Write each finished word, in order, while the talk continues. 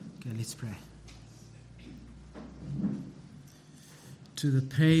Let's pray. To the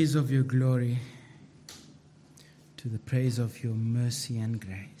praise of your glory, to the praise of your mercy and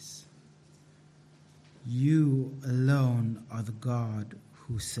grace, you alone are the God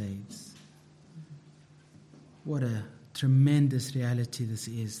who saves. What a tremendous reality this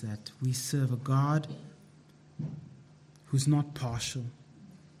is, that we serve a God who's not partial.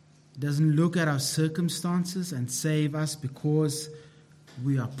 He doesn't look at our circumstances and save us because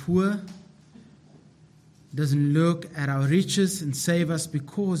we are poor. He doesn't look at our riches and save us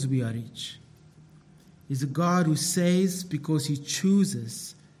because we are rich. He's a God who saves because he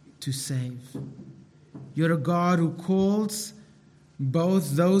chooses to save. You're a God who calls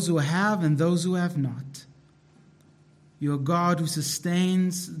both those who have and those who have not. You're a God who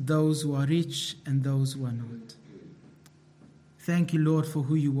sustains those who are rich and those who are not. Thank you, Lord, for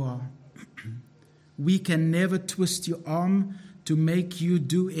who you are. We can never twist your arm to make you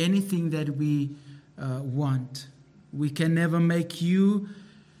do anything that we want. We can never make you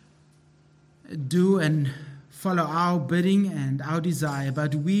do and follow our bidding and our desire,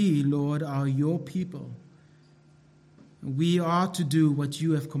 but we, Lord, are your people. We are to do what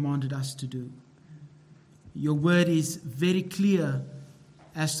you have commanded us to do. Your word is very clear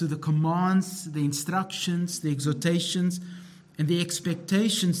as to the commands, the instructions, the exhortations, and the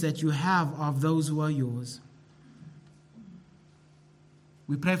expectations that you have of those who are yours.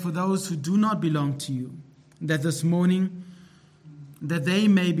 We pray for those who do not belong to you, that this morning, that they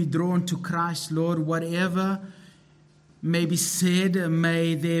may be drawn to Christ, Lord. Whatever may be said,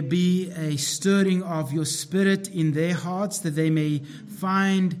 may there be a stirring of your Spirit in their hearts, that they may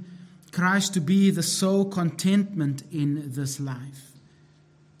find Christ to be the sole contentment in this life.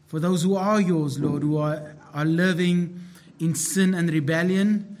 For those who are yours, Lord, who are living in sin and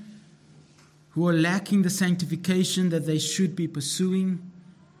rebellion, who are lacking the sanctification that they should be pursuing,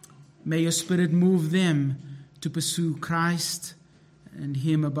 may your Spirit move them to pursue Christ and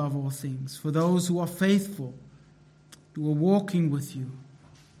him above all things. For those who are faithful, who are walking with you,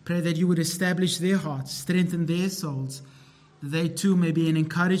 pray that you would establish their hearts, strengthen their souls, that they too may be an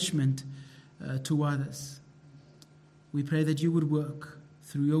encouragement to others. We pray that you would work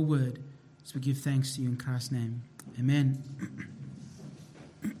through your word as we give thanks to you in Christ's name. Amen.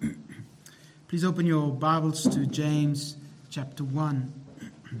 Please open your Bibles to James chapter 1.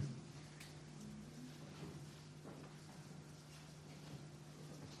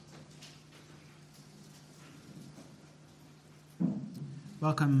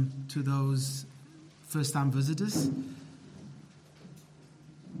 Welcome to those first-time visitors.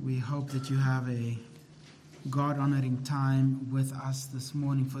 We hope that you have a God-honoring time with us this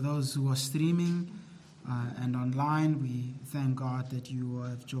morning. For those who are streaming and online, we thank God that you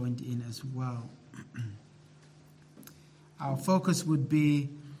have joined in as well. Our focus would be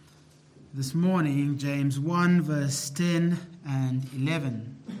this morning, James 1, verse 10 and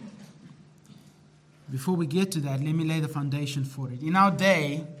 11. Before we get to that, let me lay the foundation for it. In our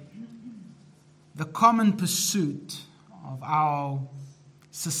day, the common pursuit of our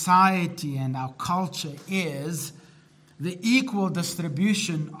society and our culture is the equal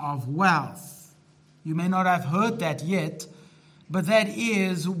distribution of wealth. You may not have heard that yet, but that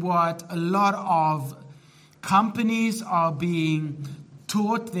is what a lot of companies are being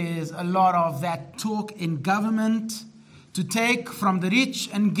taught. There's a lot of that talk in government, to take from the rich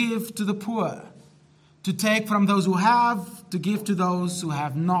and give to the poor. To take from those who have, to give to those who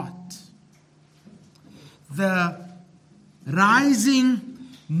have not. The rising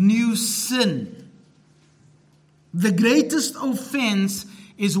new sin, the greatest offense,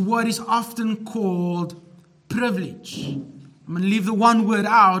 is what is often called privilege. I'm going to leave the one word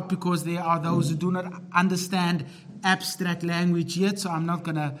out because there are those who do not understand abstract language yet, so I'm not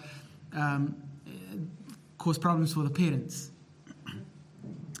going to cause problems for the parents.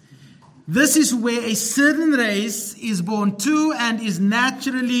 This is where a certain race is born to and is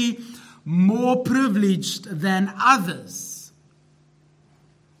naturally more privileged than others.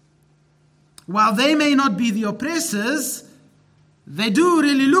 While they may not be the oppressors, they do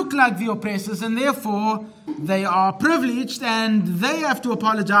really look like the oppressors, and therefore they are privileged, and they have to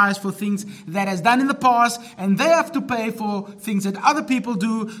apologize for things that has done in the past, and they have to pay for things that other people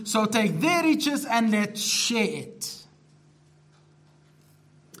do. So take their riches and let's share it.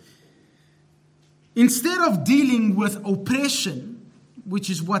 Instead of dealing with oppression, which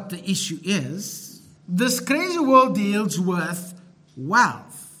is what the issue is, this crazy world deals with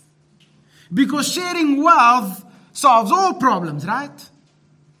wealth. Because sharing wealth solves all problems, right?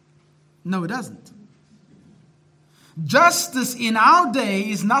 No, it doesn't. Justice in our day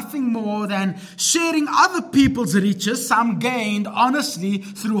is nothing more than sharing other people's riches, some gained honestly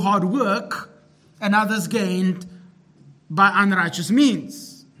through hard work, and others gained by unrighteous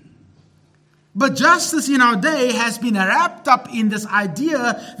means. But justice in our day has been wrapped up in this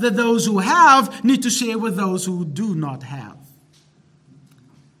idea that those who have need to share with those who do not have.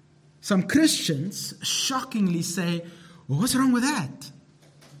 Some Christians shockingly say, well, what's wrong with that?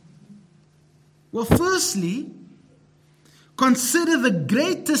 Well, firstly, consider the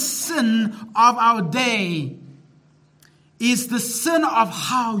greatest sin of our day is the sin of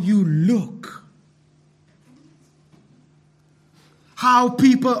how you look. How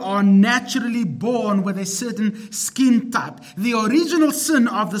people are naturally born with a certain skin type. The original sin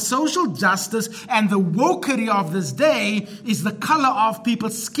of the social justice and the wokery of this day is the color of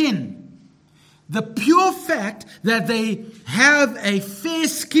people's skin. The pure fact that they have a fair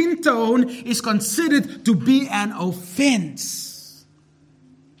skin tone is considered to be an offense.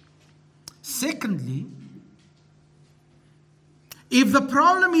 Secondly, if the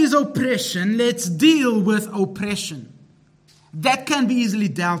problem is oppression, let's deal with oppression. That can be easily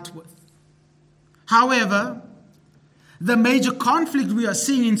dealt with. However, the major conflict we are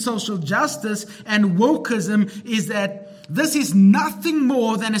seeing in social justice and wokeism is that this is nothing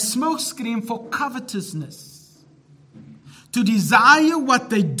more than a smokescreen for covetousness. To desire what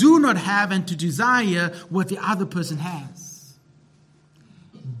they do not have and to desire what the other person has.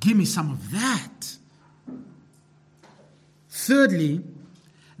 Give me some of that. Thirdly,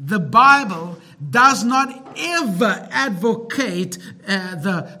 the Bible does not ever advocate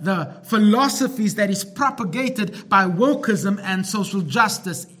the philosophies that is propagated by wokeism and social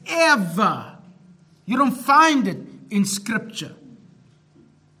justice. Ever. You don't find it in Scripture.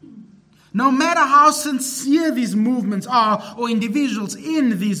 No matter how sincere these movements are or individuals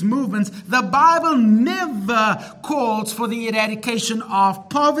in these movements, the Bible never calls for the eradication of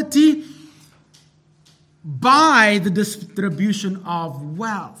poverty by the distribution of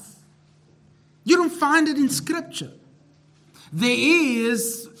wealth. You don't find it in Scripture. There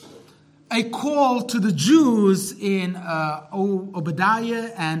is a call to the Jews in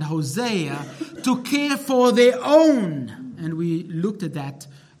Obadiah and Hosea to care for their own. And we looked at that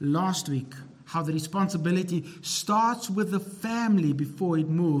last week, how the responsibility starts with the family before it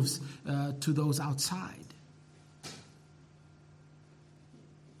moves to those outside.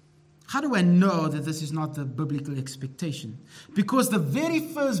 How do I know that this is not the biblical expectation? Because the very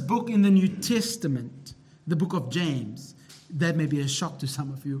first book in the New Testament, the book of James, that may be a shock to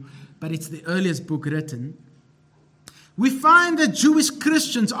some of you, but it's the earliest book written. We find that Jewish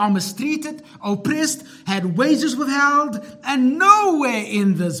Christians are mistreated, oppressed, had wages withheld, and nowhere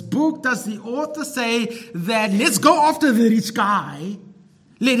in this book does the author say that let's go after the rich guy,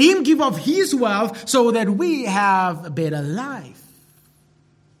 let him give of his wealth so that we have a better life.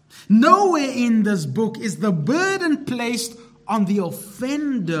 Nowhere in this book is the burden placed on the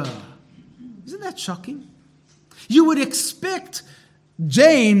offender. Isn't that shocking? You would expect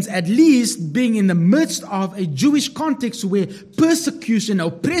James, at least being in the midst of a Jewish context where persecution,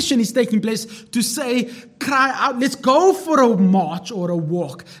 oppression is taking place, to say, cry out, let's go for a march or a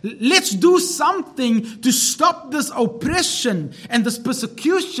walk. Let's do something to stop this oppression and this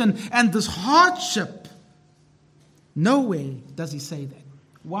persecution and this hardship. Nowhere does he say that.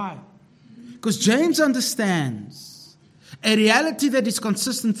 Why? Because James understands a reality that is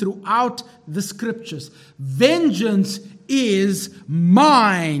consistent throughout the Scriptures. Vengeance is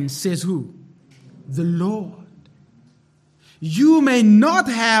mine, says who? The Lord. You may not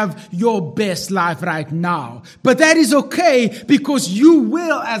have your best life right now, but that is okay because you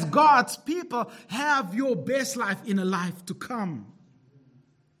will, as God's people, have your best life in a life to come.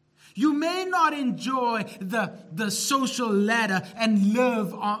 You may not enjoy the social ladder and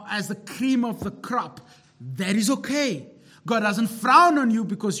live as the cream of the crop. That is okay. God doesn't frown on you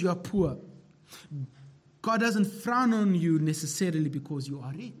because you are poor. God doesn't frown on you necessarily because you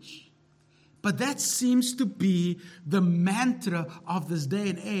are rich. But that seems to be the mantra of this day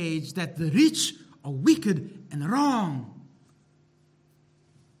and age, that the rich are wicked and wrong.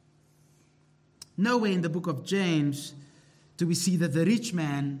 Nowhere in the book of James do we see that the rich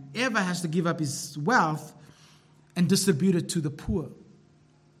man ever has to give up his wealth and distribute it to the poor.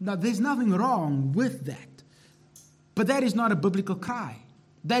 Now, there's nothing wrong with that. But that is not a biblical cry.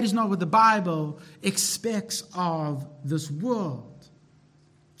 That is not what the Bible expects of this world.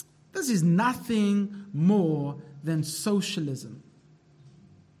 This is nothing more than socialism.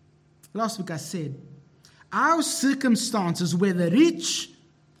 Last week I said, our circumstances, whether rich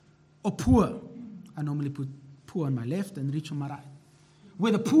or poor, I normally put poor on my left and rich on my right.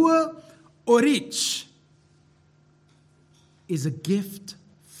 Whether poor or rich, is a gift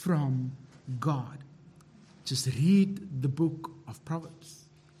from God. Just read the book of Proverbs.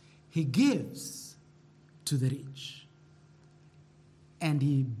 He gives to the rich, and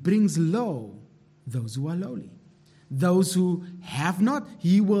he brings low those who are lowly. Those who have not,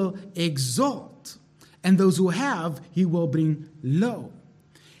 he will exalt, and those who have, he will bring low.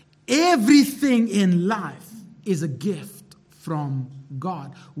 Everything in life is a gift from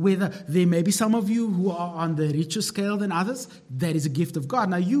God. Whether there may be some of you who are on the richer scale than others, that is a gift of God.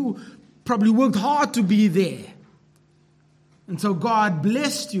 Now, you probably worked hard to be there. And so God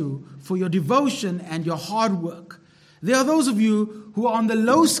blessed you for your devotion and your hard work. There are those of you who are on the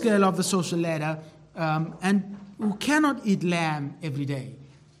low scale of the social ladder and who cannot eat lamb every day,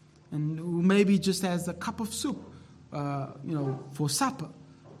 and who maybe just has a cup of soup, for supper.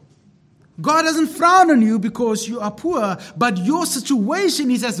 God doesn't frown on you because you are poor, but your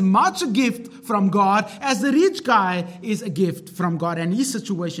situation is as much a gift from God as the rich guy is a gift from God, and his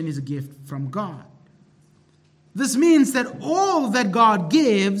situation is a gift from God. This means that all that God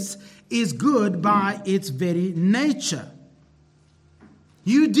gives is good by its very nature.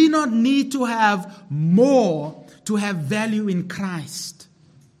 You do not need to have more to have value in Christ.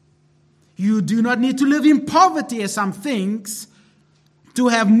 You do not need to live in poverty, as some thinks, to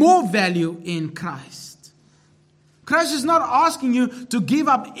have more value in Christ. Christ is not asking you to give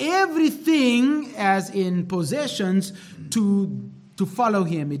up everything, as in possessions, to follow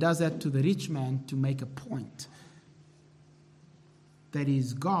him. He does that to the rich man to make a point. That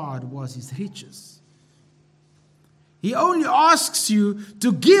is, God was his riches. He only asks you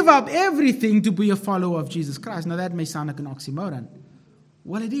to give up everything to be a follower of Jesus Christ. Now that may sound like an oxymoron.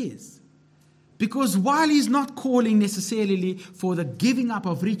 Well, it is. Because while he's not calling necessarily for the giving up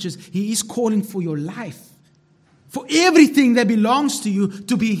of riches, he is calling for your life. For everything that belongs to you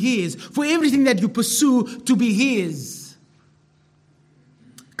to be his. For everything that you pursue to be his.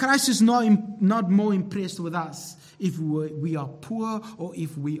 Christ is not more impressed with us if we are poor or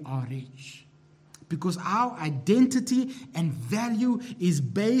if we are rich. Because our identity and value is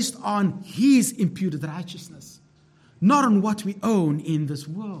based on his imputed righteousness, not on what we own in this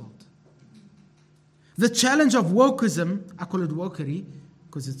world. The challenge of wokeism, I call it wokery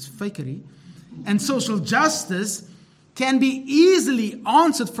because it's fakery, and social justice can be easily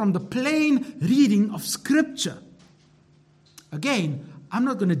answered from the plain reading of Scripture. Again, I'm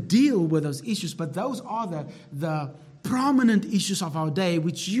not going to deal with those issues, but those are the prominent issues of our day,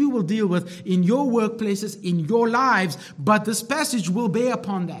 which you will deal with in your workplaces, in your lives, but this passage will bear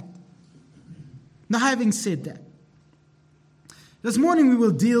upon that. Now, having said that, this morning we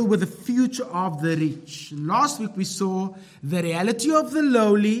will deal with the future of the rich. Last week we saw the reality of the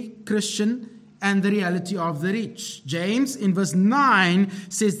lowly Christian and the reality of the rich. James in verse 9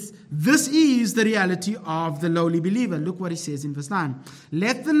 says, this is the reality of the lowly believer. Look what he says in verse 9.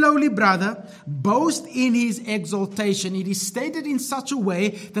 Let the lowly brother boast in his exaltation. It is stated in such a way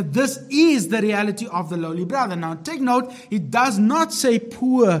that this is the reality of the lowly brother. Now take note, it does not say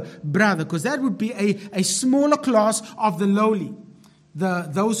poor brother, because that would be a smaller class of the lowly.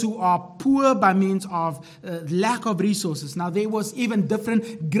 Those who are poor by means of lack of resources. Now, there was even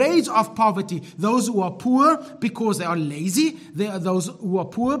different grades of poverty. Those who are poor because they are lazy. There are those who are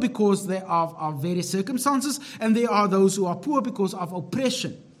poor because they are of various circumstances. And there are those who are poor because of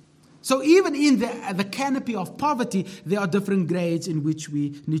oppression. So even in the canopy of poverty, there are different grades in which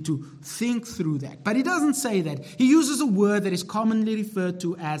we need to think through that. But he doesn't say that. He uses a word that is commonly referred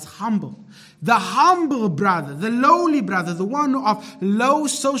to as humble. The humble brother, the lowly brother, the one of low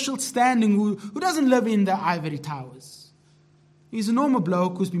social standing who doesn't live in the ivory towers. He's a normal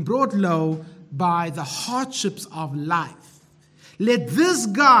bloke who's been brought low by the hardships of life. Let this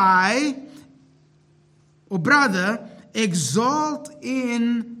guy or brother exalt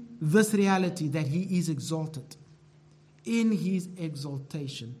in this reality that he is exalted in his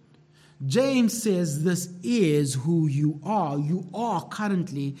exaltation. James says this is who you are. You are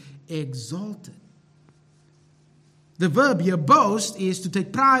currently exalted. The verb here, boast, is to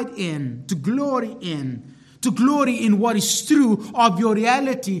take pride in, to glory in what is true of your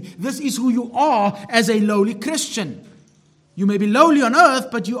reality. This is who you are as a lowly Christian. You may be lowly on earth,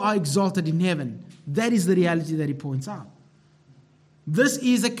 but you are exalted in heaven. That is the reality that he points out. This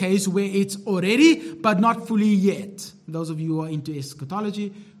is a case where it's already, but not fully yet. Those of you who are into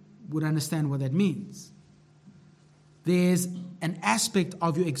eschatology would understand what that means. There's an aspect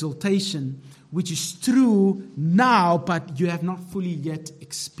of your exaltation which is true now, but you have not fully yet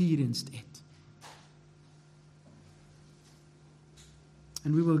experienced it.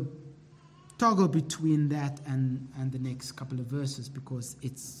 And we will toggle between that and the next couple of verses because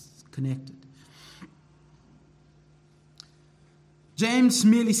it's connected. James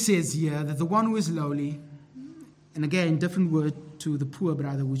merely says here that the one who is lowly, and again, different word to the poor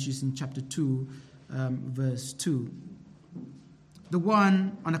brother, which is in chapter 2, verse 2. The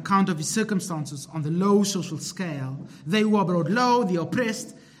one, on account of his circumstances, on the low social scale, they who are brought low, the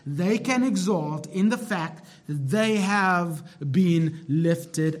oppressed, they can exalt in the fact that they have been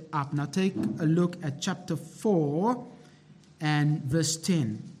lifted up. Now take a look at chapter 4 and verse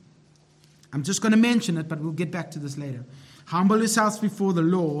 10. I'm just going to mention it, but we'll get back to this later. Humble yourselves before the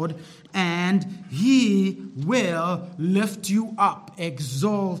Lord, and He will lift you up,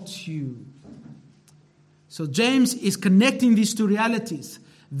 exalt you. So James is connecting these two realities.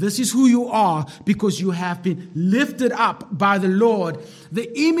 This is who you are because you have been lifted up by the Lord. The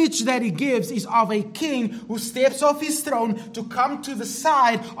image that he gives is of a king who steps off his throne to come to the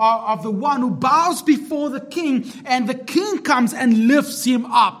side of the one who bows before the king, and the king comes and lifts him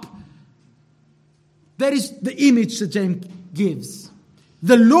up. That is the image that James gives.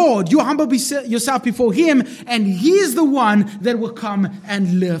 The Lord, you humble yourself before Him, and He is the one that will come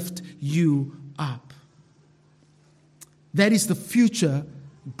and lift you up. That is the future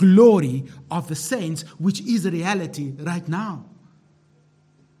glory of the saints, which is a reality right now.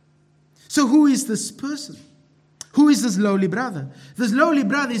 So who is this person? Who is this lowly brother? This lowly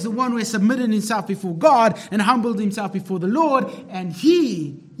brother is the one who has submitted himself before God and humbled himself before the Lord, and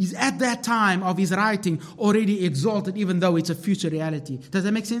he is at that time of his writing already exalted, even though it's a future reality. Does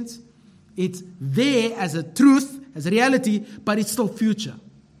that make sense? It's there as a truth, as a reality, but it's still future.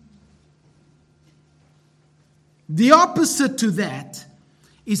 The opposite to that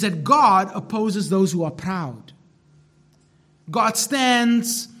is that God opposes those who are proud. God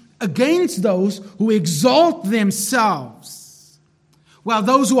stands against those who exalt themselves, while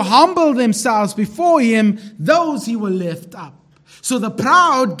those who humble themselves before Him, those He will lift up. So the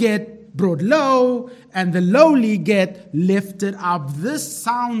proud get brought low, and the lowly get lifted up. This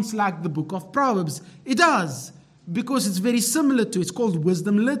sounds like the book of Proverbs. It does, because it's very similar to, it's called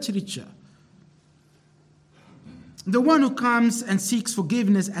wisdom literature. The one who comes and seeks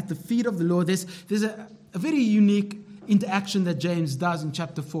forgiveness at the feet of the Lord, there's a very unique interaction that James does in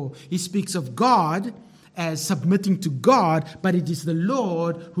chapter 4. He speaks of God as submitting to God, but it is the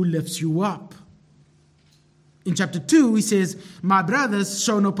Lord who lifts you up. In chapter 2, he says, "My brothers,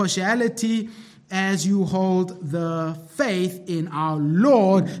 show no partiality as you hold the faith in our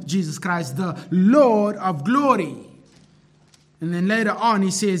Lord Jesus Christ, the Lord of glory." And then later on,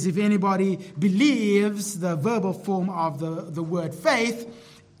 he says, if anybody believes, the verbal form of the word faith,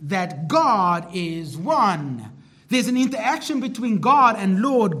 that God is one. There's an interaction between God and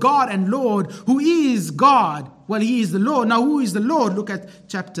Lord, who is God. Well, He is the Lord. Now, who is the Lord? Look at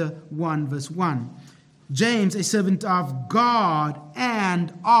chapter 1, verse 1. James, a servant of God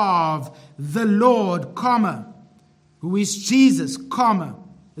and of the Lord, comma, who is Jesus, comma,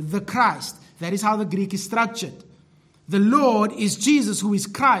 the Christ. That is how the Greek is structured. The Lord is Jesus, who is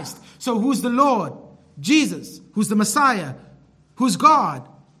Christ. So who's the Lord? Jesus, who's the Messiah. Who's God?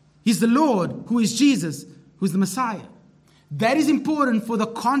 He's the Lord, who is Jesus, who's the Messiah. That is important for the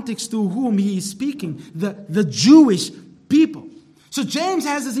context to whom he is speaking, the Jewish people. So James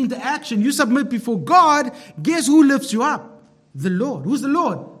has this interaction. You submit before God. Guess who lifts you up? The Lord. Who's the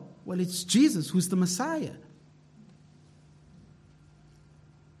Lord? Well, it's Jesus, who's the Messiah.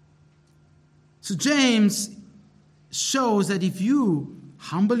 So James shows that if you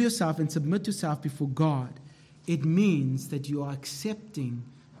humble yourself and submit yourself before God, it means that you are accepting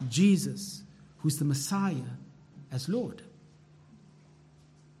Jesus, who's the Messiah, as Lord.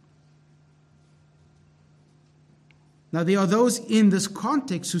 Now, there are those in this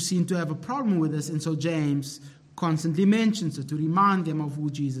context who seem to have a problem with this, and so James constantly mentions it to remind them of who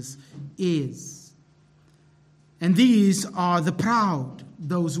Jesus is. And these are the proud,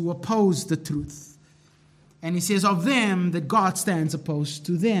 those who oppose the truth. And he says of them that God stands opposed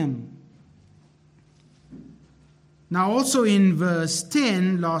to them. Now, also in verse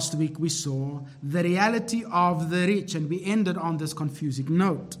 10, last week we saw the reality of the rich, and we ended on this confusing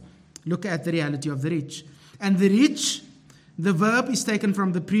note. Look at the reality of the rich. And the rich, the verb is taken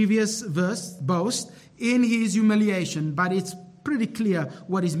from the previous verse, boast, in his humiliation, but it's pretty clear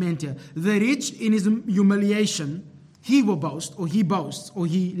what is meant here. The rich in his humiliation, he will boast, or he boasts, or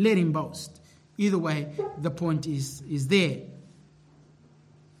he let him boast. Either way, the point is there.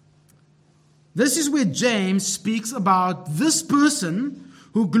 This is where James speaks about this person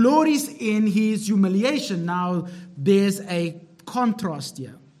who glories in his humiliation. Now, there's a contrast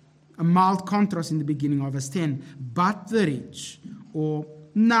here, a mild contrast in the beginning of verse 10. But the rich, or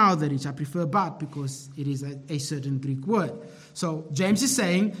now the rich. I prefer but because it is a certain Greek word. So James is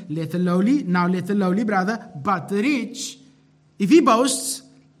saying, let the lowly brother, but the rich If he boasts,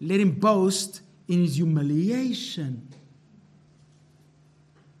 let him boast in his humiliation.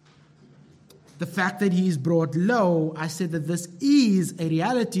 The fact that he is brought low, I said that this is a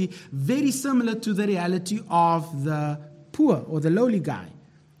reality very similar to the reality of the poor or the lowly guy.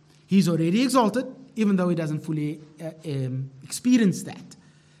 He's already exalted, even though he doesn't fully experience that.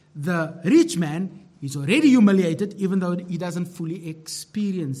 The rich man is already humiliated, even though he doesn't fully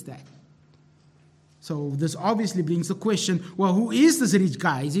experience that. So this obviously brings the question, well, who is this rich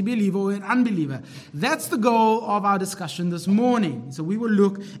guy? Is he a believer or an unbeliever? That's the goal of our discussion this morning. So we will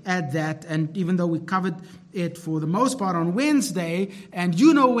look at that, and even though we covered it for the most part on Wednesday, and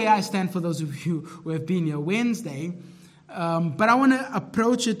you know where I stand for those of you who have been here Wednesday, but I want to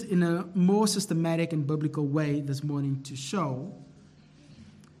approach it in a more systematic and biblical way this morning to show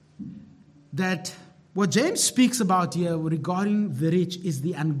that what James speaks about here regarding the rich is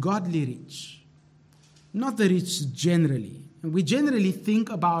the ungodly rich. Not the rich generally. And we generally think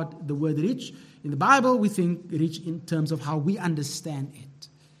about the word rich. In the Bible, we think rich in terms of how we understand it.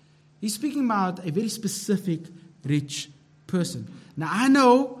 He's speaking about a very specific rich person. Now, I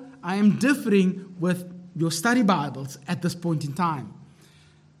know I am differing with your study Bibles at this point in time.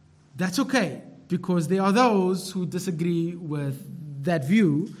 That's okay, because there are those who disagree with that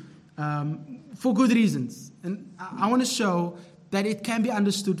view for good reasons. And I want to show that it can be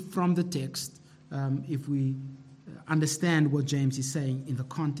understood from the text if we understand what James is saying in the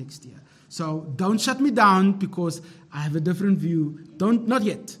context here. So don't shut me down because I have a different view. Not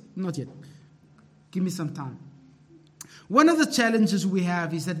yet. Give me some time. One of the challenges we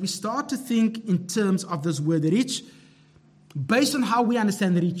have is that we start to think in terms of this word rich based on how we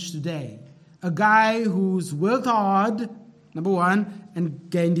understand the rich today. A guy who's worked hard, number one, and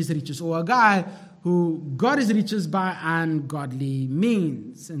gained his riches, or a guy who got his riches by ungodly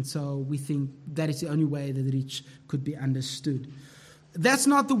means. And so we think that is the only way that the rich could be understood. That's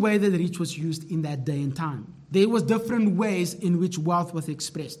not the way that the rich was used in that day and time. There was different ways in which wealth was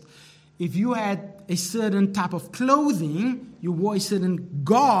expressed. If you had a certain type of clothing, you wore a certain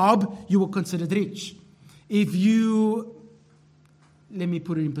garb, you were considered rich. Let me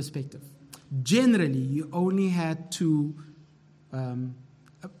put it in perspective. Generally, you only had two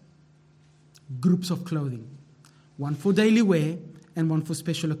groups of clothing. One for daily wear and one for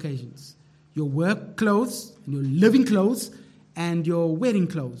special occasions. Your work clothes, and your living clothes, and your wedding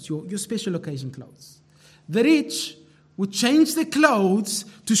clothes, your special occasion clothes. The rich would change their clothes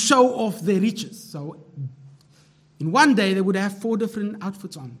to show off their riches. So in one day, they would have 4 different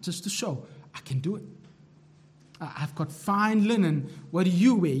outfits on just to show, I can do it. I've got fine linen. What do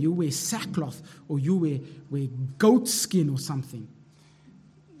you wear? You wear sackcloth, or you wear goat skin or something.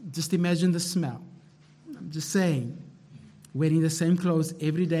 Just imagine the smell. I'm just saying, wearing the same clothes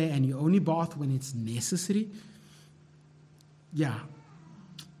every day and you only bath when it's necessary. Yeah,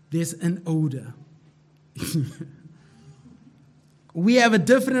 there's an odor. We have a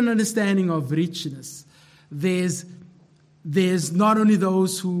different understanding of richness. There's not only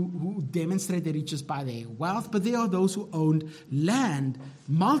those who demonstrate their riches by their wealth, but there are those who owned land,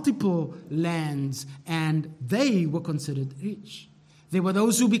 multiple lands, and they were considered rich. There were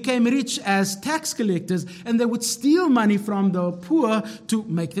those who became rich as tax collectors, and they would steal money from the poor to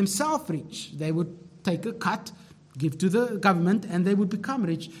make themselves rich. They would take a cut, give to the government, and they would become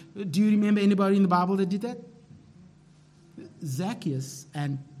rich. Do you remember anybody in the Bible that did that? Zacchaeus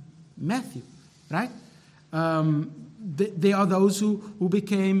and Matthew, right? There are those who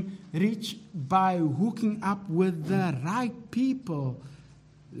became rich by hooking up with the right people,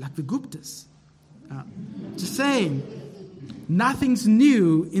 like the Guptas. Just saying, nothing's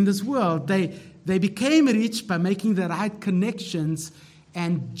new in this world. They became rich by making the right connections,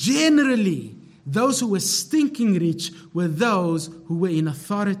 and generally, those who were stinking rich were those who were in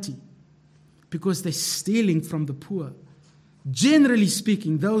authority because they're stealing from the poor. Generally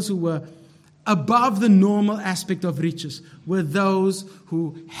speaking, those who were above the normal aspect of riches were those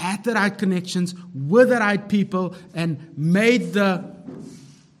who had the right connections with the right people and made the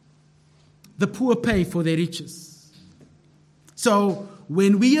poor pay for their riches. So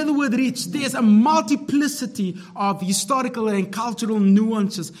when we hear the word rich, there's a multiplicity of historical and cultural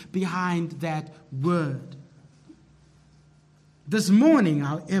nuances behind that word. This morning,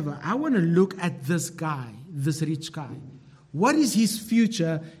 however, I want to look at this guy, this rich guy. What is his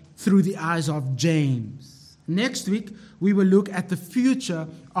future through the eyes of James? Next week, we will look at the future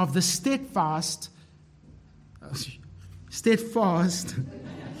of the steadfast.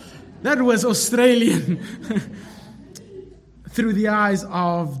 That was Australian. Through the eyes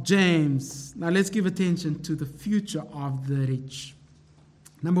of James. Now let's give attention to the future of the rich.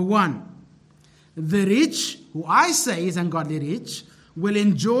 Number one, The rich, who I say is ungodly rich, will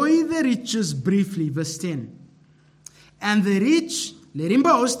enjoy the riches briefly. Verse 10. And the rich, let him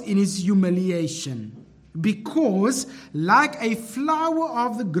boast in his humiliation, because like a flower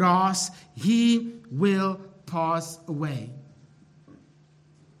of the grass, he will pass away.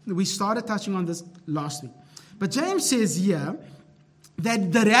 We started touching on this last week. But James says here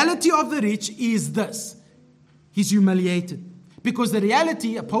that the reality of the rich is this. He's humiliated. Because the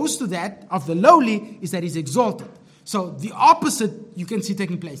reality opposed to that of the lowly is that he's exalted. So the opposite you can see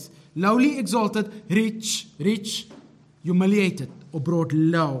taking place. Lowly, exalted, rich, humiliated or brought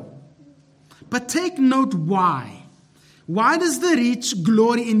low. But take note why. Why does the rich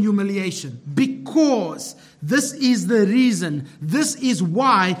glory in humiliation? Because this is the reason. This is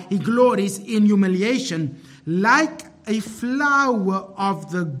why he glories in humiliation. Like a flower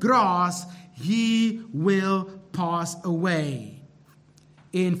of the grass, he will pass away.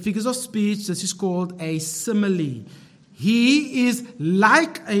 In figures of speech, this is called a simile. He is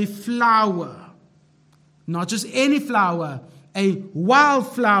like a flower. Not just any flower. A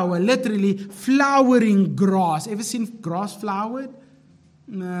wildflower, literally flowering grass. Ever seen grass flowered?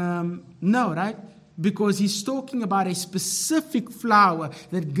 No, right? Because he's talking about a specific flower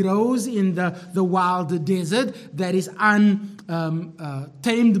that grows in the wild desert that is untamed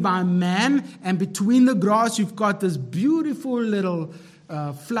by man. And between the grass, you've got this beautiful little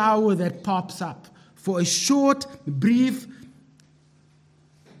flower that pops up for a short, brief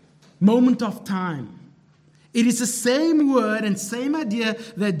moment of time. It is the same word and same idea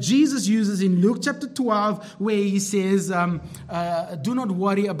that Jesus uses in Luke chapter 12, where he says, do not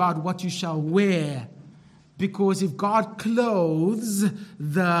worry about what you shall wear. Because if God clothes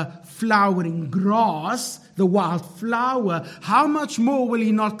the flowering grass, the wild flower, how much more will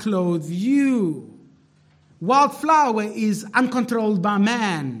he not clothe you? Wildflower is uncontrolled by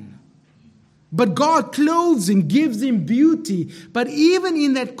man. But God clothes him, gives him beauty. But even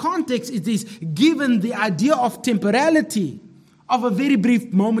in that context, it is given the idea of temporality, of a very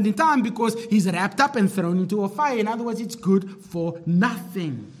brief moment in time, because he's wrapped up and thrown into a fire. In other words, it's good for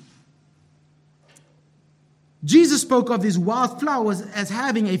nothing. Jesus spoke of these wildflowers as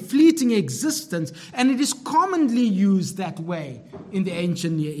having a fleeting existence, and it is commonly used that way in the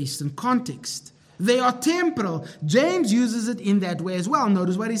ancient Near Eastern context. They are temporal. James uses it in that way as well.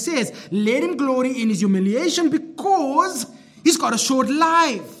 Notice what he says. Let him glory in his humiliation because he's got a short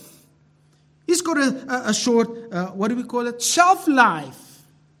life. He's got a short, what do we call it? Shelf life.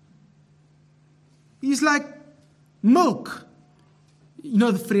 He's like milk. You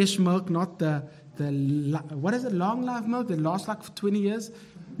know, the fresh milk, not the what is it, long life milk that lasts like for 20 years?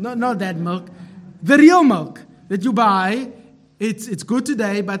 No, not that milk. The real milk that you buy. It's good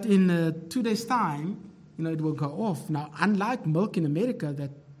today, but in 2 days' time, it will go off. Now, unlike milk in America,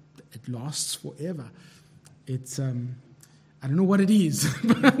 that it lasts forever. It's I don't know what it is,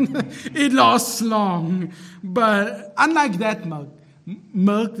 but it lasts long. But unlike that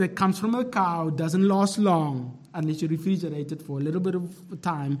milk that comes from a cow doesn't last long unless you refrigerate it for a little bit of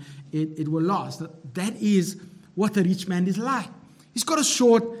time. It will last. That is what the rich man is like. He's got a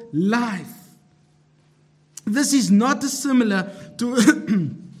short life. This is not dissimilar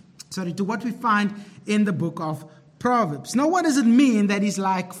to what we find in the book of Proverbs. Now, what does it mean that he's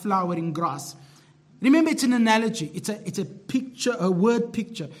like flowering grass? Remember, it's an analogy. It's a picture, a word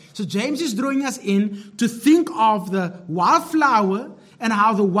picture. So James is drawing us in to think of the wildflower and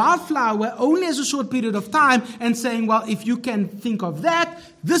how the wildflower only has a short period of time, and saying, well, if you can think of that,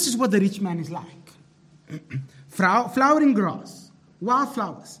 this is what the rich man is like. Flowering grass,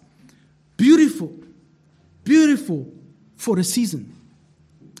 wildflowers, beautiful for a season.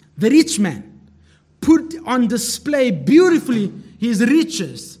 The rich man put on display beautifully his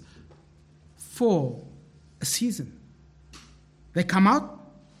riches for a season. They come out,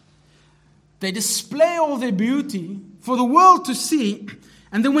 they display all their beauty for the world to see,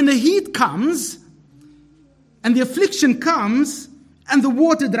 and then when the heat comes, and the affliction comes, and the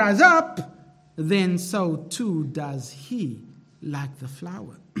water dries up, then so too does he, like the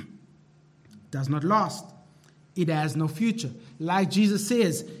flower. Does not last. It has no future. Like Jesus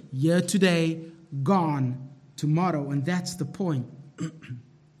says, here today, gone tomorrow. And that's the point.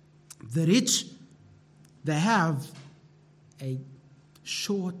 The rich, they have a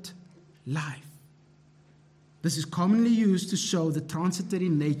short life. This is commonly used to show the transitory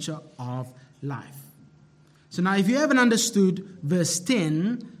nature of life. So now if you haven't understood verse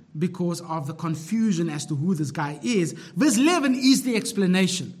 10 because of the confusion as to who this guy is, verse 11 is the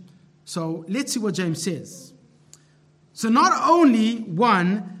explanation. So let's see what James says. So not only,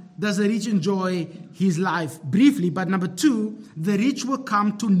 one, does the rich enjoy his life briefly, but number 2, the rich will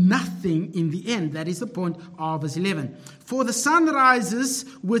come to nothing in the end. That is the point of verse 11. For the sun rises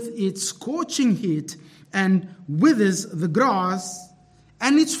with its scorching heat and withers the grass,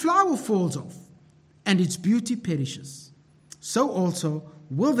 and its flower falls off, and its beauty perishes. So also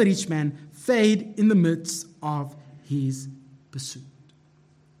will the rich man fade in the midst of his pursuit.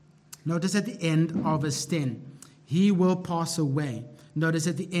 Notice at the end of verse 10, he will pass away. Notice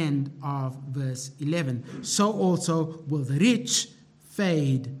at the end of verse 11, so also will the rich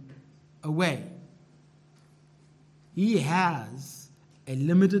fade away. He has a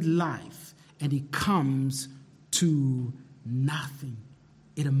limited life, and he comes to nothing.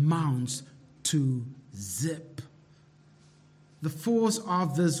 It amounts to zip. The force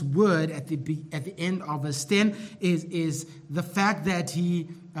of this word at the end of verse 10 is the fact that he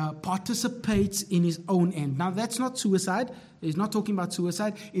participates in his own end. Now, that's not suicide. He's not talking about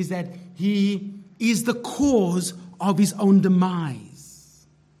suicide. Is that he is the cause of his own demise.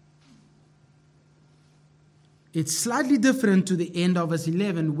 It's slightly different to the end of verse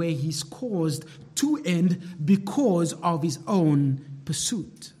 11, where he's caused to end because of his own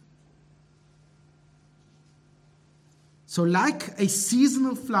pursuit. So like a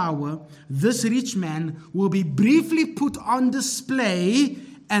seasonal flower, this rich man will be briefly put on display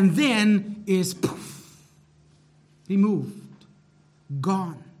and then is removed,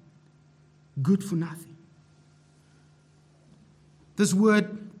 gone, good for nothing. This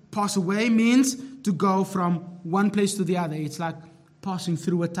word pass away means to go from one place to the other. It's like passing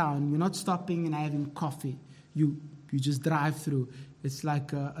through a town. You're not stopping and having coffee. You just drive through. It's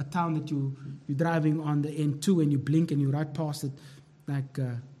like a town that you're driving on the N2 and you blink and you right past it. Like,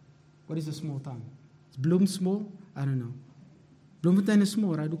 what is a small town? Is Bloem small? I don't know. Bloemfontein is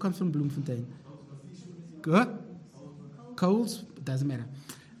small, right? Who comes from Bloemfontein? Coles? It doesn't matter.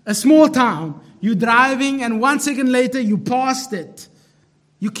 A small town. You're driving and 1 second later you passed it.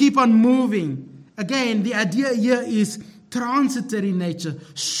 You keep on moving. Again, the idea here is transitory nature,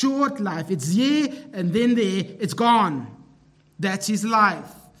 short life. It's here and then there, it's gone. That's his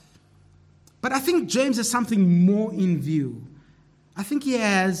life. But I think James has something more in view. I think he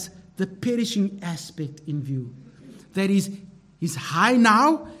has the perishing aspect in view. That is, he's high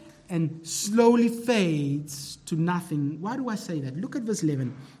now and slowly fades to nothing. Why do I say that? Look at verse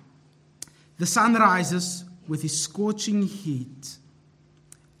 11. The sun rises with his scorching heat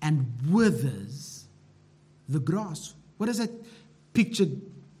and withers the grass. What does that picture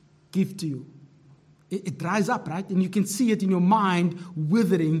give to you? It dries up, right? And you can see it in your mind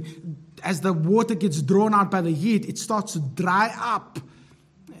withering. As the water gets drawn out by the heat, it starts to dry up.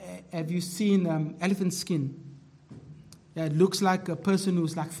 Have you seen elephant skin? Yeah, it looks like a person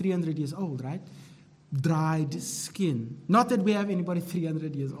who's like 300 years old, right? Dried skin. Not that we have anybody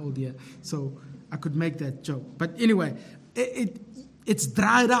 300 years old here, so I could make that joke. But anyway, it's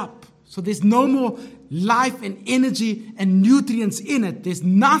dried up. So there's no more life and energy and nutrients in it. There's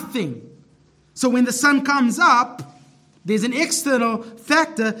nothing. So when the sun comes up, there's an external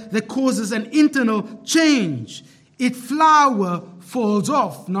factor that causes an internal change. Flower falls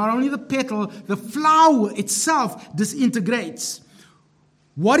off. Not only the petal, the flower itself disintegrates.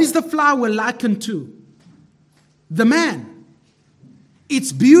 What is the flower likened to? The man.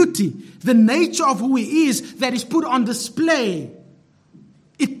 Its beauty, the nature of who he is that is put on display.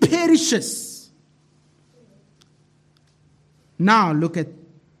 It perishes. Now look at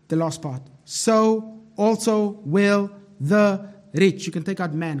the last part. So also will the rich. You can take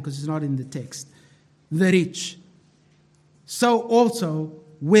out man because it's not in the text. The rich. So also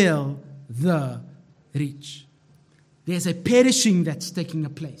will the rich. There's a perishing that's taking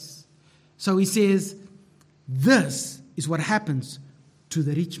place. So he says, this is what happens to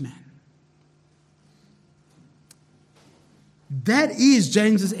the rich man. That is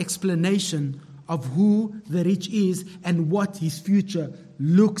James's explanation of who the rich is and what his future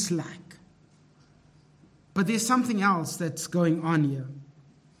looks like. But there's something else that's going on here.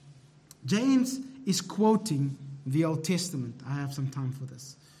 James is quoting the Old Testament. I have some time for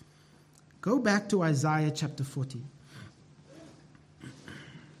this. Go back to Isaiah chapter 40.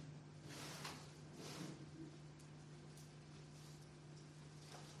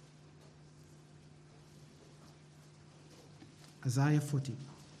 Isaiah 40.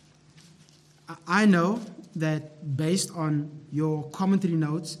 I know that based on your commentary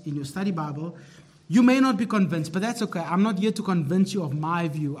notes in your study Bible, you may not be convinced, but that's okay. I'm not here to convince you of my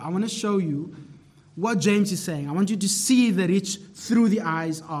view. I want to show you what James is saying. I want you to see the rich through the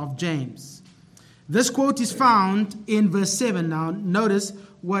eyes of James. This quote is found in verse 7. Now, notice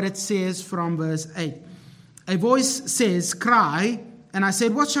what it says from verse 8. A voice says, cry, And I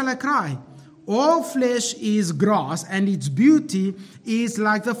said, what shall I cry? All flesh is grass, and its beauty is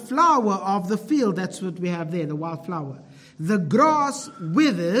like the flower of the field. That's what we have there, the wild flower. The grass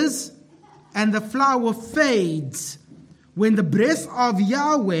withers, and the flower fades when the breath of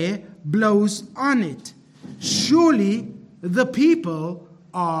Yahweh blows on it. Surely the people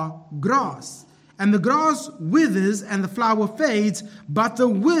are grass. And the grass withers and the flower fades, but the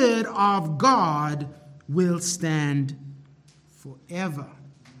word of God will stand forever.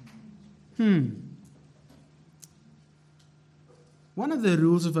 One of the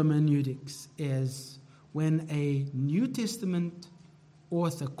rules of hermeneutics is when a New Testament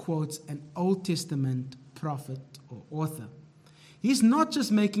author quotes an Old Testament prophet or author, he's not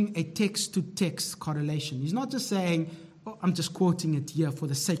just making a text-to-text correlation. He's not just saying, oh, I'm just quoting it here for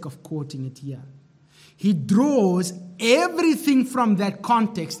the sake of quoting it here. He draws everything from that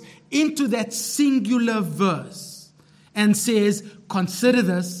context into that singular verse and says, consider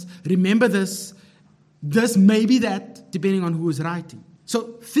this, remember this may be that, depending on who is writing.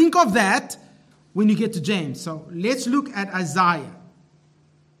 So think of that when you get to James. So let's look at Isaiah.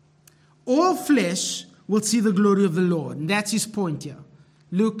 All flesh will see the glory of the Lord. And that's his point here.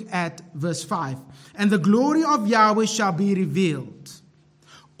 Look at verse 5. And the glory of Yahweh shall be revealed.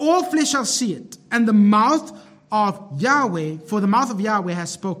 All flesh shall see it. And the mouth of Yahweh, for the mouth of Yahweh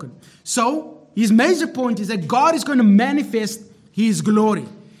has spoken. So his major point is that God is going to manifest his glory.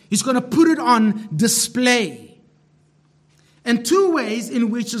 He's going to put it on display. And two ways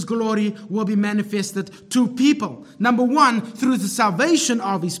in which his glory will be manifested to people. Number one, through the salvation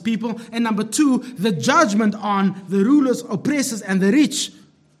of his people. And number two, the judgment on the rulers, oppressors, and the rich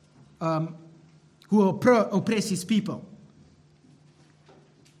who oppress his people.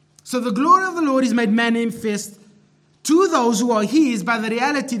 So the glory of the Lord is made manifest to those who are his by the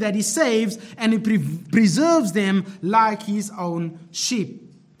reality that he saves and he preserves them like his own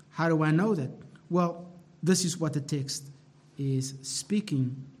sheep. How do I know that? Well, this is what the text is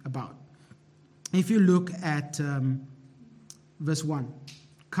speaking about. If you look at verse 1,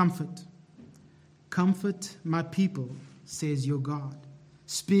 comfort. Comfort my people, says your God.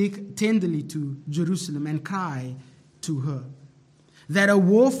 Speak tenderly to Jerusalem and cry to her, that her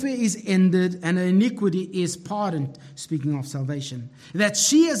warfare is ended and her iniquity is pardoned, speaking of salvation, that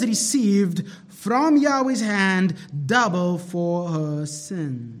she has received from Yahweh's hand double for her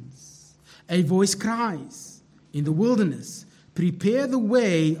sins. A voice cries in the wilderness, prepare the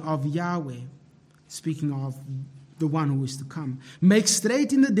way of Yahweh, speaking of the one who is to come. Make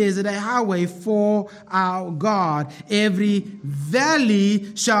straight in the desert a highway for our God. Every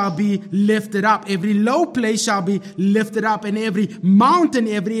valley shall be lifted up. Every low place shall be lifted up. And every mountain,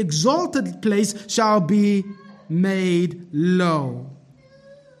 every exalted place shall be made low.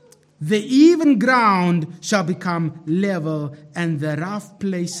 The even ground shall become level and the rough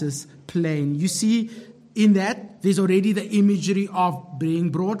places plain. You see, in that, there's already the imagery of being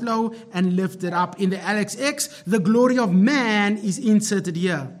brought low and lifted up. In the LXX, the glory of man is inserted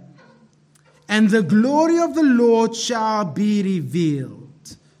here. And the glory of the Lord shall be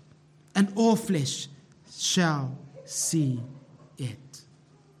revealed, and all flesh shall see it.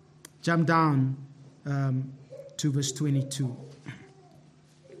 Jump down to verse 22.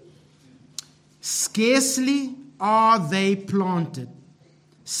 Scarcely are they planted,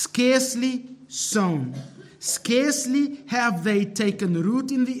 scarcely sown. Scarcely have they taken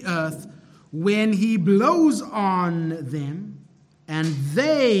root in the earth when he blows on them, and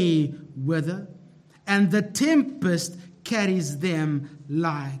they wither, and the tempest carries them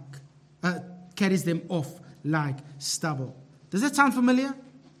off like stubble. Does that sound familiar?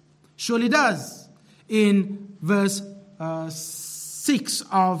 Surely does. In verse 6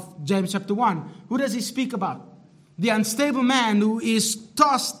 of James chapter 1, who does he speak about? The unstable man who is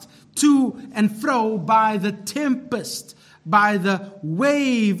tossed to and fro by the tempest, by the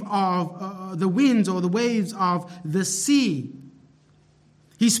wave of the winds or the waves of the sea.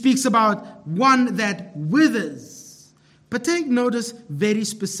 He speaks about one that withers. But take notice very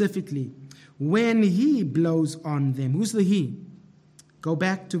specifically, when he blows on them. Who's the he? Go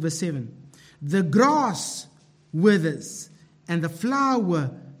back to verse 7. The grass withers and the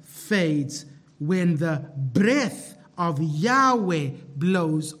flower fades when the breath of Yahweh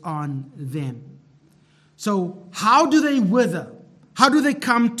blows on them. So how do they wither? How do they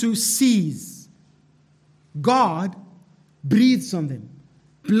come to cease? God breathes on them,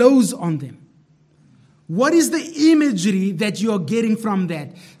 blows on them. What is the imagery that you are getting from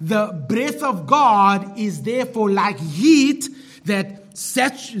that? The breath of God is therefore like heat that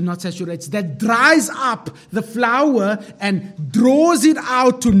that dries up the flower and draws it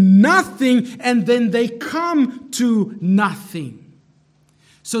out to nothing, and then they come to nothing.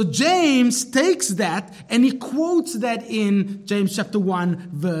 So James takes that and he quotes that in James chapter 1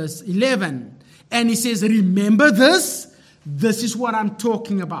 verse 11. And he says, remember this? This is what I'm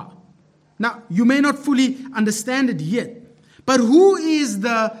talking about. Now, you may not fully understand it yet. But who is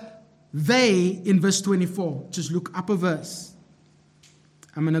the they in verse 24? Just look up a verse.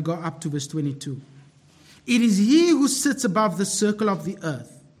 I'm going to go up to verse 22. It is he who sits above the circle of the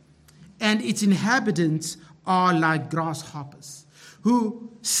earth, and its inhabitants are like grasshoppers, who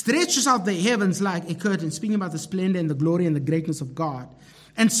stretches out the heavens like a curtain, speaking about the splendor and the glory and the greatness of God,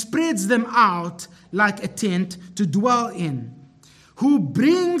 and spreads them out like a tent to dwell in, who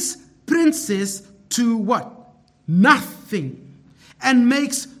brings princes to what? Nothing, and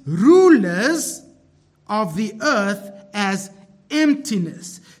makes rulers of the earth as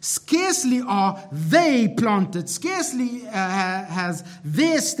emptiness. Scarcely are they planted, scarcely has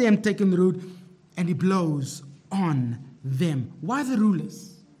their stem taken root, and he blows on them. Why the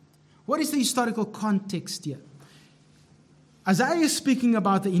rulers? What is the historical context here? Isaiah is speaking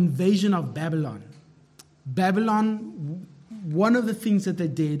about the invasion of Babylon. Babylon, one of the things that they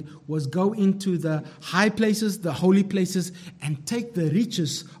did was go into the high places, the holy places, and take the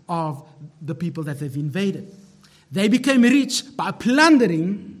riches of the people that they've invaded. They became rich by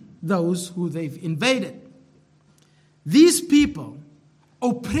plundering those who they've invaded. These people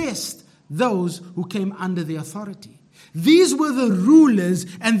oppressed those who came under their authority. These were the rulers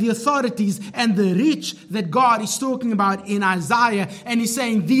and the authorities and the rich that God is talking about in Isaiah. And he's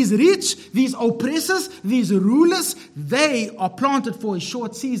saying these rich, these oppressors, these rulers, they are planted for a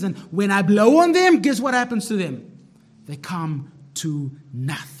short season. When I blow on them, guess what happens to them? They come to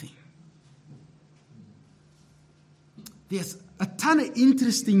nothing. There's a ton of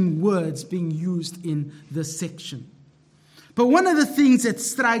interesting words being used in this section. But one of the things that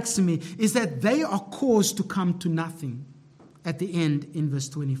strikes me is that they are caused to come to nothing at the end in verse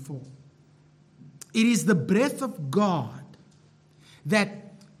 24. It is the breath of God,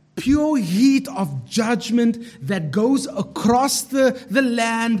 that pure heat of judgment that goes across the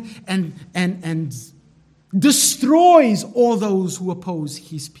land and destroys all those who oppose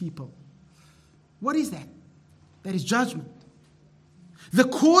his people. What is that? That is judgment. The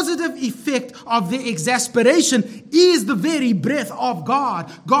causative effect of their exasperation is the very breath of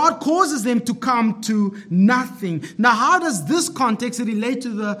God. God causes them to come to nothing. Now, how does this context relate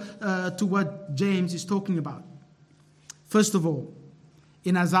to what James is talking about? First of all,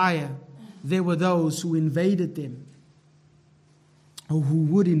 in Isaiah, there were those who invaded them, or who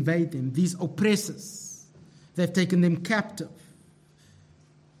would invade them, these oppressors. They've taken them captive.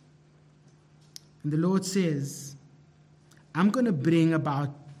 And the Lord says, I'm going to bring about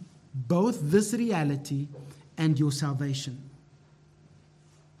both this reality and your salvation.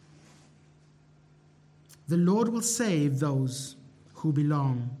 The Lord will save those who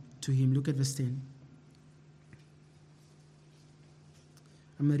belong to him. Look at verse 10.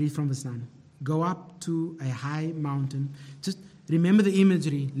 I'm going to read from verse 9. Go up to a high mountain. Just remember the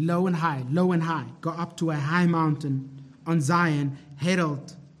imagery, low and high, low and high. Go up to a high mountain on Zion,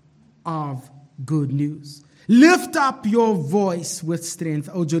 herald of good news. Lift up your voice with strength,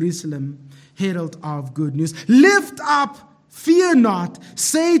 O Jerusalem, herald of good news. Lift up, fear not.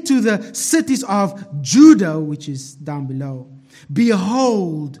 Say to the cities of Judah, which is down below,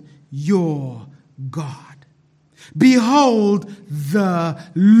 behold your God. Behold, the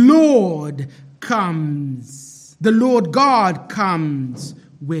Lord comes. The Lord God comes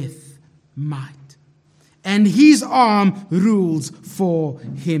with might, and his arm rules for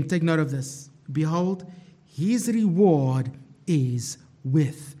him. Take note of this. Behold, his reward is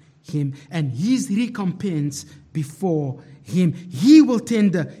with him, and his recompense before him. He will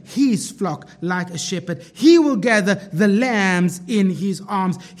tender his flock like a shepherd. He will gather the lambs in his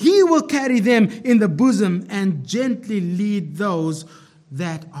arms. He will carry them in the bosom and gently lead those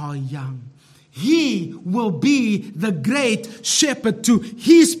that are young. He will be the great shepherd to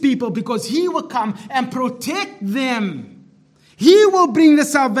his people, because he will come and protect them. He will bring the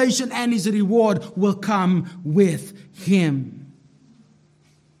salvation, and his reward will come with him.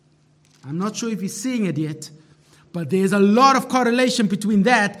 I'm not sure if you're seeing it yet, but there's a lot of correlation between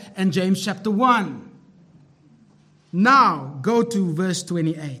that and James chapter 1. Now, go to verse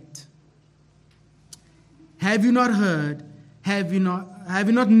 28. Have you not heard? Have you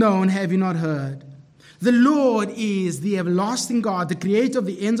not known? Have you not heard? The Lord is the everlasting God, the creator of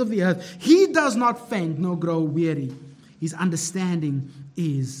the ends of the earth. He does not faint nor grow weary. His understanding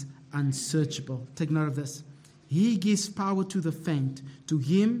is unsearchable. Take note of this. He gives power to the faint. To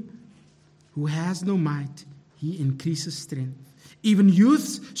him who has no might, he increases strength. Even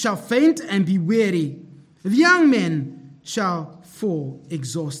youths shall faint and be weary. The young men shall fall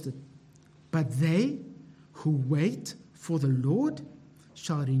exhausted. But they who wait for the Lord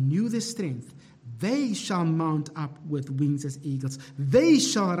shall renew their strength. They shall mount up with wings as eagles. They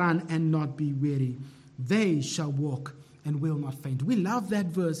shall run and not be weary. They shall walk and will not faint. We love that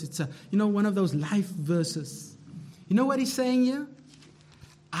verse. It's one of those life verses. You know what he's saying here?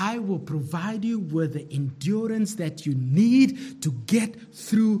 I will provide you with the endurance that you need to get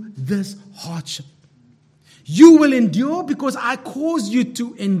through this hardship. You will endure because I caused you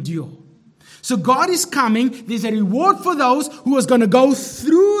to endure. So God is coming. There's a reward for those who is going to go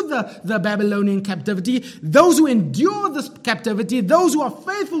through the Babylonian captivity. Those who endure this captivity, those who are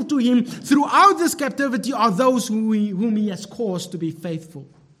faithful to him throughout this captivity are those whom he has caused to be faithful.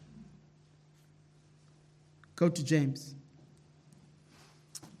 Go to James.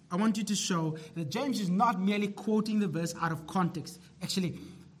 I want you to show that James is not merely quoting the verse out of context. Actually,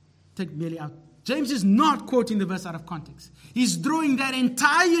 take merely out. James is not quoting the verse out of context. He's drawing that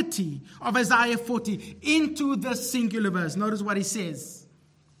entirety of Isaiah 40 into the singular verse. Notice what he says.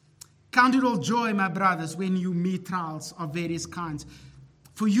 Count it all joy, my brothers, when you meet trials of various kinds.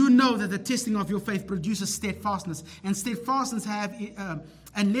 For you know that the testing of your faith produces steadfastness. And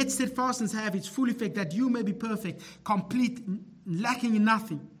let steadfastness have its full effect, that you may be perfect, complete, lacking in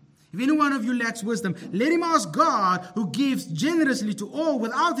nothing. If any one of you lacks wisdom, let him ask God, who gives generously to all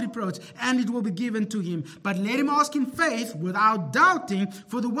without reproach, and it will be given to him. But let him ask in faith without doubting,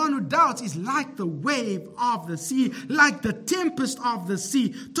 for the one who doubts is like the wave of the sea, like the tempest of the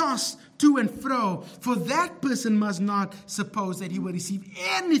sea, tossed to and fro. For that person must not suppose that he will receive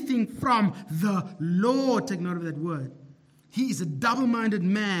anything from the Lord. Take note of that word. He is a double-minded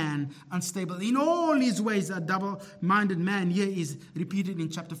man, unstable. In all his ways, a double-minded man here is repeated in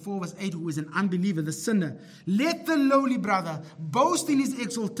chapter 4, verse 8, who is an unbeliever, the sinner. Let the lowly brother boast in his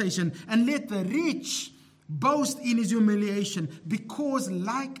exaltation, and let the rich boast in his humiliation, because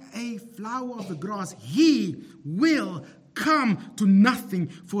like a flower of the grass, he will come to nothing.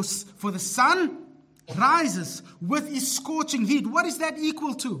 For the sun rises with its scorching heat. What is that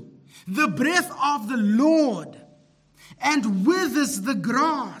equal to? The breath of the Lord. And withers the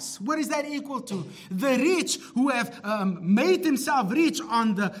grass. What is that equal to? The rich who have made themselves rich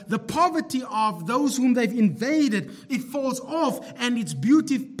on the poverty of those whom they've invaded. It falls off and its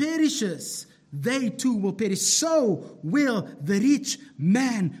beauty perishes. They too will perish. So will the rich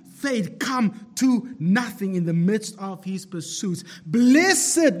man fade, come to nothing in the midst of his pursuits.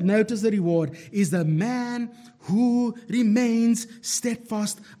 Blessed, notice the reward, is the man who remains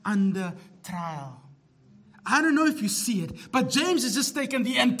steadfast under trial. I don't know if you see it, but James has just taken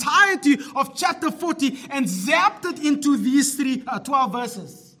the entirety of chapter 40 and zapped it into these 12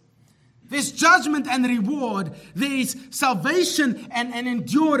 verses. There's judgment and reward. There is salvation and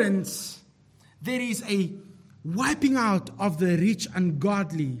endurance. There is a wiping out of the rich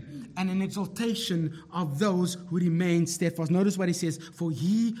ungodly and an exaltation of those who remain steadfast. Notice what he says. For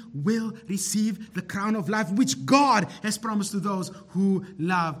he will receive the crown of life, which God has promised to those who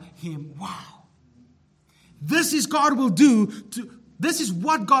love him. Wow. This is what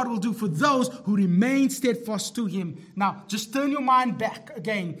God will do for those who remain steadfast to him. Now, just turn your mind back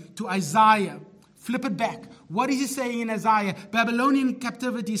again to Isaiah. Flip it back. What is he saying in Isaiah? Babylonian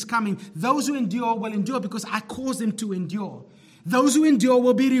captivity is coming. Those who endure will endure because I caused them to endure. Those who endure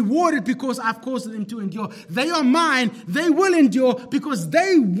will be rewarded because I've caused them to endure. They are mine. They will endure because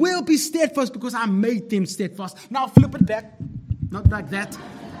they will be steadfast because I made them steadfast. Now flip it back, not like that,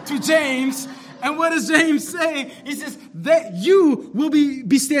 to James. And what does James say? He says that you will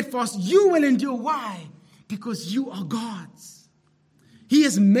be steadfast. You will endure. Why? Because you are God's. He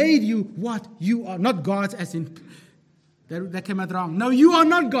has made you what you are. Not God's as in, that came out wrong. No, you are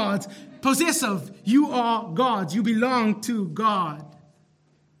not God's. Possessive. You are God's. You belong to God.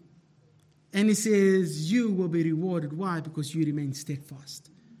 And he says you will be rewarded. Why? Because you remain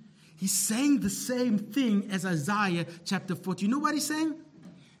steadfast. He's saying the same thing as Isaiah chapter 40. You know what he's saying?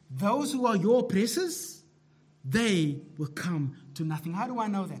 Those who are your oppressors, they will come to nothing. How do I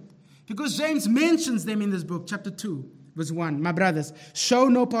know that? Because James mentions them in this book, chapter 2, verse 1. My brothers, show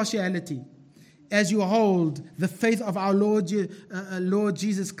no partiality as you hold the faith of our Lord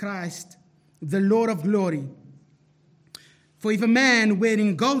Jesus Christ, the Lord of glory. For if a man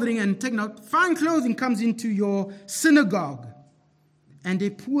wearing gold ring, and take note, fine clothing comes into your synagogue, and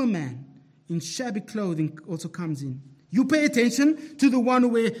a poor man in shabby clothing also comes in, you pay attention to the one who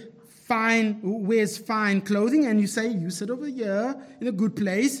wears fine clothing, and you say, you sit over here in a good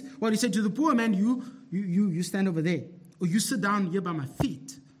place. Well, you say to the poor man, you stand over there. Or you sit down here by my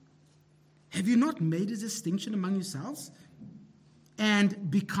feet. Have you not made a distinction among yourselves and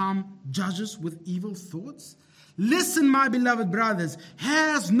become judges with evil thoughts? Listen, my beloved brothers,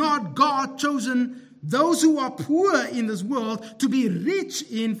 has not God chosen those who are poor in this world to be rich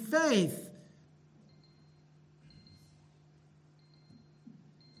in faith?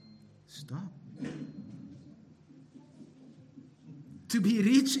 Stop. To be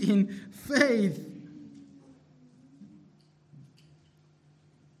rich in faith.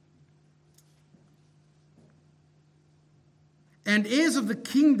 And heirs of the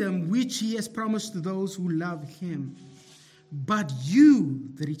kingdom which he has promised to those who love him. But you,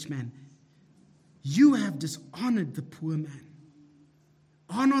 the rich man, you have dishonored the poor man.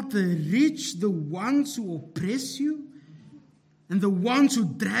 Are not the rich the ones who oppress you, and the ones who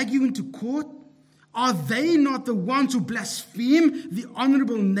drag you into court? Are they not the ones who blaspheme the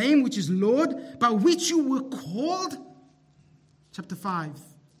honorable name which is Lord, by which you were called? Chapter 5.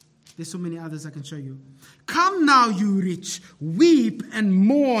 There's so many others I can show you. Come now, you rich, weep and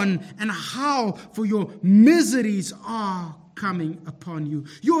mourn and howl, for your miseries are coming upon you.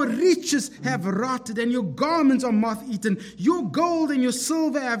 Your riches have rotted, and your garments are moth-eaten. Your gold and your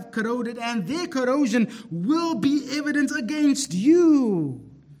silver have corroded, and their corrosion will be evidence against you,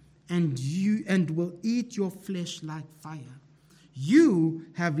 and will eat your flesh like fire. You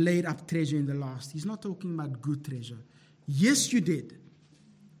have laid up treasure in the last. He's not talking about good treasure. Yes, you did.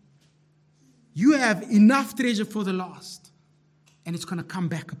 You have enough treasure for the last, and it's going to come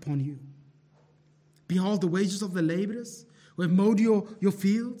back upon you. Behold, the wages of the laborers who have mowed your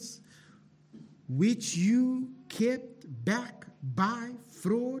fields, which you kept back by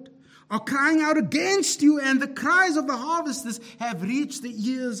fraud, are crying out against you, and the cries of the harvesters have reached the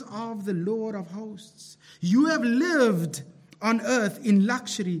ears of the Lord of hosts. You have lived on earth in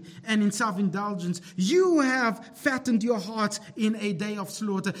luxury and in self-indulgence. You have fattened your hearts in a day of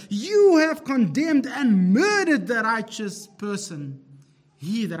slaughter. You have condemned and murdered the righteous person.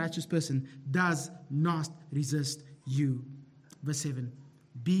 He, the righteous person, does not resist you. Verse 7.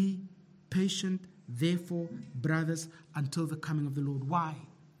 Be patient, therefore, brothers, until the coming of the Lord. Why?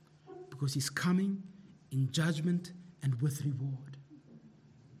 Because he's coming in judgment and with reward.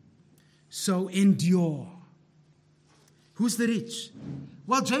 So endure. Who's the rich?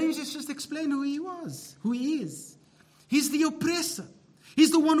 Well, James has just explained who he is. He's the oppressor.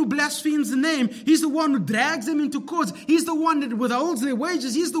 He's the one who blasphemes the name. He's the one who drags them into courts. He's the one that withholds their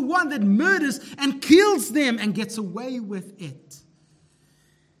wages. He's the one that murders and kills them and gets away with it.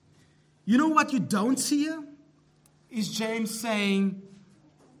 You know what you don't see here? Is James saying,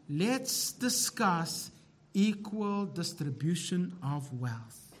 let's discuss equal distribution of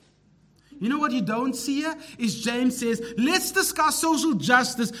wealth. You know what you don't see here? Is James says, let's discuss social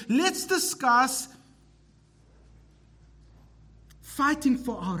justice. Let's discuss fighting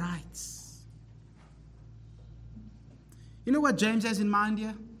for our rights. You know what James has in mind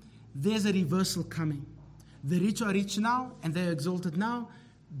here? There's a reversal coming. The rich are rich now, and they're exalted now,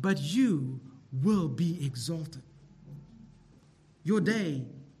 but you will be exalted. Your day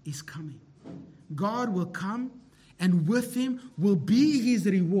is coming. God will come, and with him will be his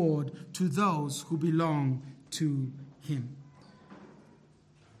reward to those who belong to him.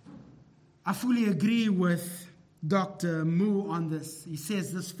 I fully agree with Dr. Moo on this. He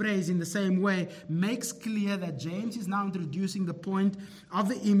says this phrase in the same way makes clear that James is now introducing the point of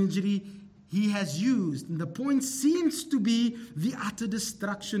the imagery he has used. And the point seems to be the utter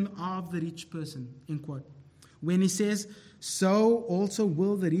destruction of the rich person, end quote. When he says, so also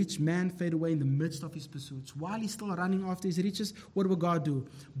will the rich man fade away in the midst of his pursuits. While he's still running after his riches, what will God do?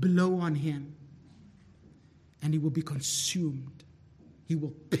 Blow on him. And he will be consumed. He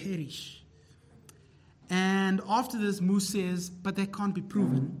will perish. And after this, Moose says, but that can't be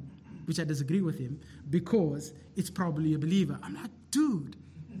proven, which I disagree with him, because it's probably a believer. I'm like, dude,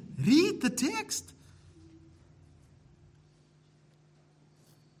 read the text.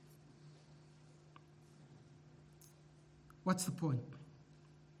 What's the point?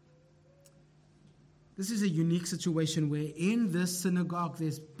 This is a unique situation where in this synagogue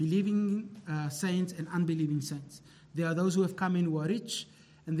there's believing saints and unbelieving saints. There are those who have come in who are rich,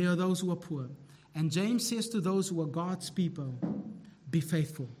 and there are those who are poor. And James says to those who are God's people, be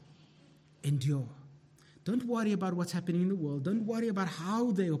faithful, endure. Don't worry about what's happening in the world. Don't worry about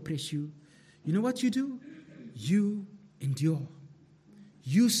how they oppress you. You know what you do? You endure.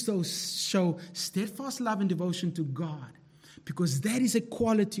 You show steadfast love and devotion to God. Because that is a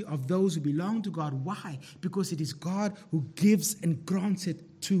quality of those who belong to God. Why? Because it is God who gives and grants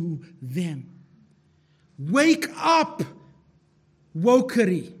it to them. Wake up,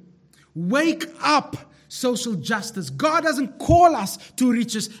 wokery. Wake up, social justice. God doesn't call us to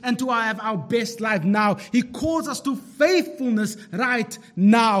riches and to have our best life now. He calls us to faithfulness right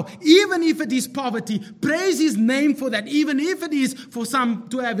now. Even if it is poverty, praise His name for that. Even if it is for some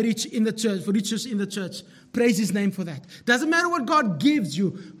to have riches in the church, praise His name for that. Doesn't matter what God gives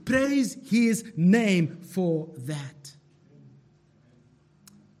you, praise His name for that.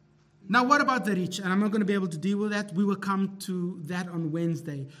 Now, what about the rich? And I'm not going to be able to deal with that. We will come to that on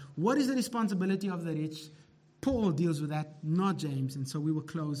Wednesday. What is the responsibility of the rich? Paul deals with that, not James. And so we will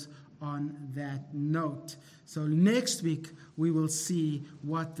close on that note. So next week, we will see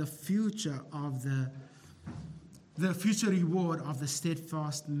what the future of the future reward of the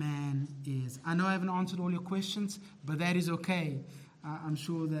steadfast man is. I know I haven't answered all your questions, but that is okay. I'm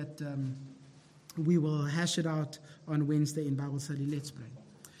sure that we will hash it out on Wednesday in Bible study. Let's pray.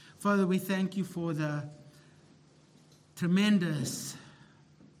 Father, we thank you for the tremendous,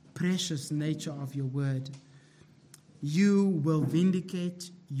 precious nature of your word. You will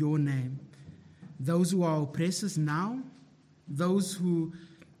vindicate your name. Those who are oppressors now, those who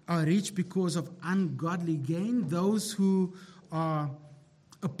are rich because of ungodly gain, those who are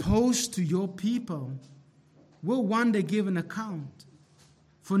opposed to your people, will one day give an account.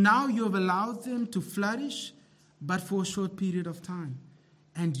 For now you have allowed them to flourish, but for a short period of time.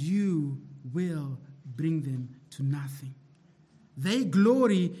 And you will bring them to nothing. They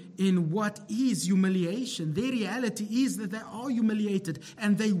glory in what is humiliation. Their reality is that they are humiliated,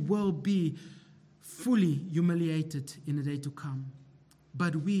 and they will be fully humiliated in the day to come.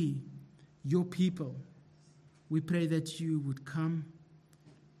 But we, your people, we pray that you would come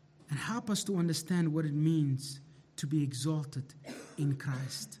and help us to understand what it means to be exalted in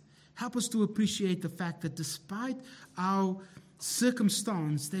Christ. Help us to appreciate the fact that despite our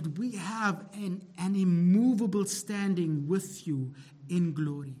circumstance, that we have an immovable standing with you in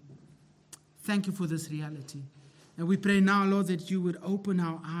glory. Thank you for this reality. And we pray now, Lord, that you would open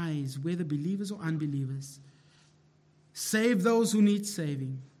our eyes, whether believers or unbelievers. Save those who need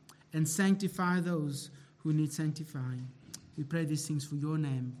saving and sanctify those who need sanctifying. We pray these things for your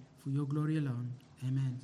name, for your glory alone. Amen.